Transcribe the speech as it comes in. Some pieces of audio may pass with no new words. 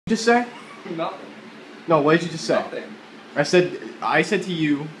Just say? Nothing. No, what did you just say? Nothing. I said to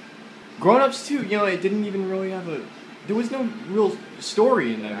you, grown-ups too, you know, it didn't even really have a... There was no real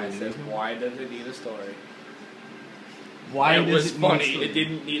story in that And I movie. said, why does it need a story? Why it does was it need a funny. story? It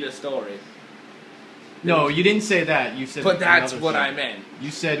didn't need a story. No, you didn't say that. You said But that's another what thing. I meant.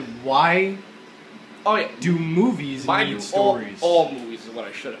 You said, why Oh yeah. do movies Why need do stories? all movies is what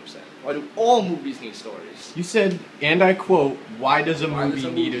I should have said. Why do all movies need stories? You said, and I quote, why does a Why movie does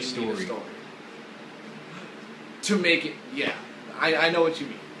a need movie a story? To make it, yeah. I know what you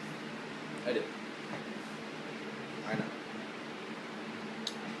mean. I do. I know.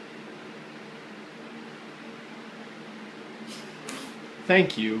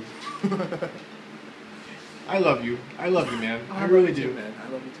 Thank you. I love you. I love you, man. I love really you do. too, man. I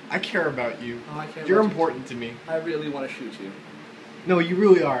love you too. I care about you. Oh, I care You're about you important to me. I really want to shoot you. No, you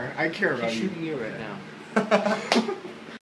really are. I care about He's you. shooting you right now.